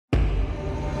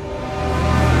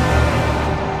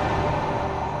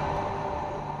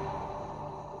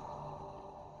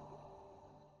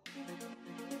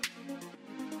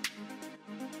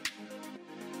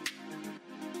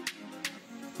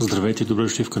Здравейте и добре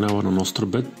дошли в канала на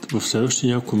NostraBet. В следващите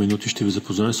няколко минути ще ви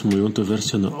запознаем с мобилната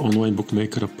версия на онлайн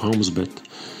букмейкера PalmsBet.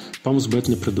 PalmsBet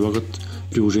не предлагат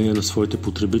приложение на своите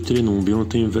потребители, но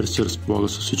мобилната им версия разполага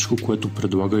с всичко, което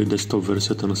предлага и десктоп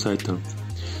версията на сайта.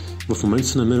 В момента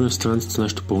се намираме в страницата на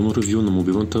нашето пълно ревю на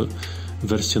мобилната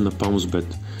версия на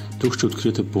PalmsBet. Тук ще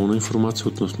откриете пълна информация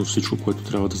относно всичко, което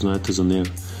трябва да знаете за нея.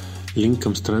 Линк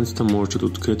към страницата можете да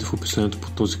откриете в описанието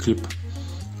под този клип.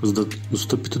 За да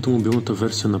достъпите до мобилната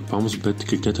версия на PalmsBet,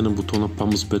 кликнете на бутона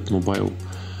PalmsBet Mobile.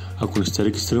 Ако не сте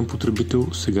регистриран потребител,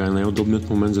 сега е най-удобният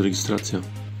момент за регистрация.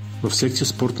 В секция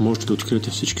Спорт можете да откриете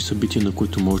всички събития, на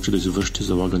които можете да извършите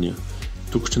залагания.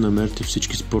 Тук ще намерите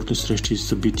всички спортни срещи и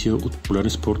събития от популярни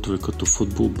спортове като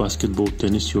футбол, баскетбол,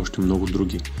 тенис и още много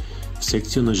други. В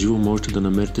секция на живо можете да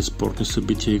намерите спортни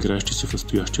събития, играещи се в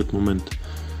настоящият момент.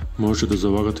 Можете да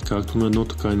залагате както на едно,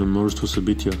 така и на множество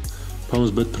събития.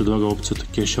 PalmsBet предлага опцията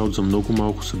Cash Out за много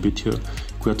малко събития,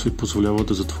 която ви позволява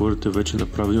да затворите вече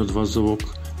направени от вас залог,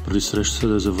 преди срещата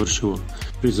да е завършила.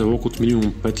 При залог от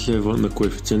минимум 5 лева на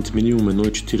коефициент минимум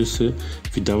 1,40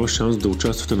 ви дава шанс да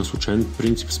участвате на случайен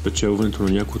принцип в спечелването на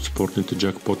някои от спортните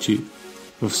джакпоти.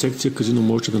 В секция Казино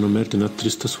можете да намерите над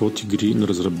 300 слот игри на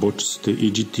разработчиците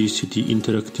EGT, City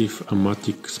Interactive,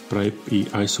 Amatic, Spripe и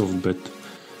iSoftBet.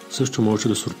 Също можете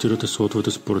да сортирате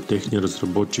слотовете според техния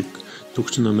разработчик. Тук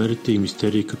ще намерите и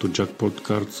мистерии като Jackpot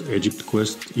Cards, Egypt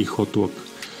Quest и Hot Luck.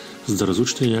 За да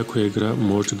разучите някоя игра,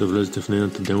 можете да влезете в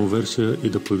нейната демо версия и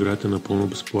да поиграете напълно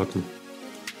безплатно.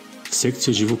 В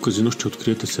секция Живо казино ще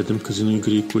откриете 7 казино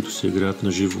игри, които се играят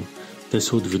на живо. Те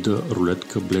са от вида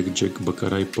рулетка, блекджек,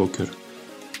 бакара и покер,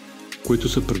 които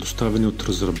са предоставени от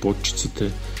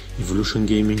разработчиците Evolution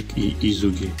Gaming и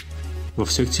Izugi.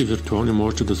 В секция Виртуални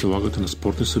можете да залагате на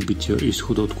спортни събития,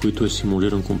 изхода от които е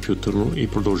симулиран компютърно и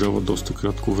продължава доста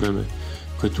кратко време,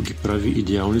 което ги прави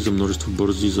идеални за множество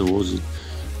бързи залози.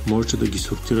 Можете да ги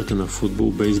сортирате на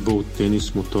футбол, бейсбол,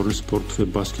 тенис, моторни спортове,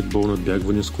 баскетбол,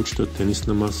 надбягвания с кучета, тенис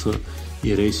на маса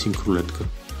и рейсинг рулетка.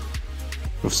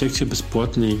 В секция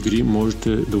Безплатни игри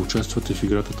можете да участвате в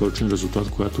играта Точен резултат,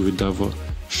 която ви дава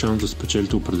шанс да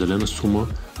спечелите определена сума,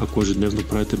 ако ежедневно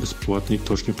правите безплатни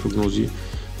точни прогнози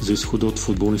за изхода от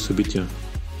футболни събития.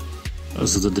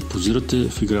 За да депозирате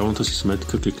в игралната си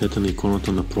сметка, кликнете на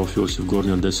иконата на профила си в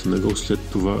горния десен ъгъл, след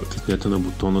това кликнете на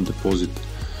бутона Депозит.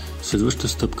 Следващата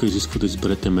стъпка изисква да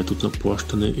изберете метод на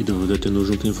плащане и да введете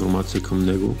нужната информация към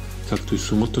него, както и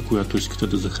сумата, която искате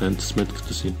да захраните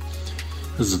сметката си.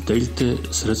 За теглите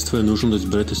средства е нужно да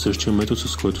изберете същия метод,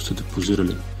 с който сте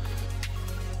депозирали.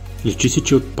 Личи си,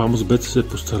 че от PalmsBet са се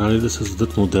постарали да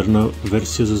създадат модерна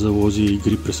версия за залози и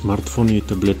игри през смартфони и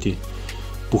таблети.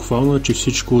 Похвално е, че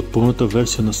всичко от пълната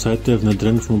версия на сайта е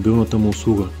внедрено в мобилната му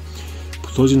услуга.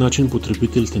 По този начин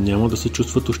потребителите няма да се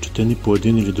чувстват ощетени по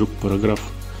един или друг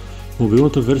параграф.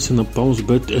 Мобилната версия на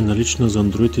PalmsBet е налична за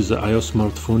Android и за iOS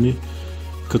смартфони,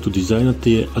 като дизайнът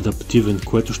е адаптивен,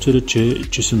 което ще рече,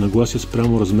 че се наглася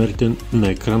спрямо размерите на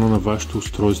екрана на вашето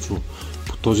устройство.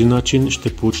 По този начин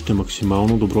ще получите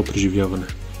максимално добро преживяване.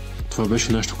 Това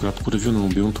беше нашето кратко ревю на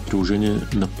мобилното приложение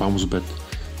на PalmsBet.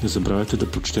 Не забравяйте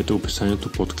да прочетете описанието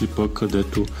под клипа,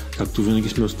 където, както винаги,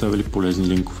 сме оставили полезни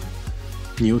линкове.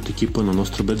 Ние от екипа на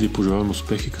NostraBet ви пожелаваме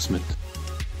успех и късмет!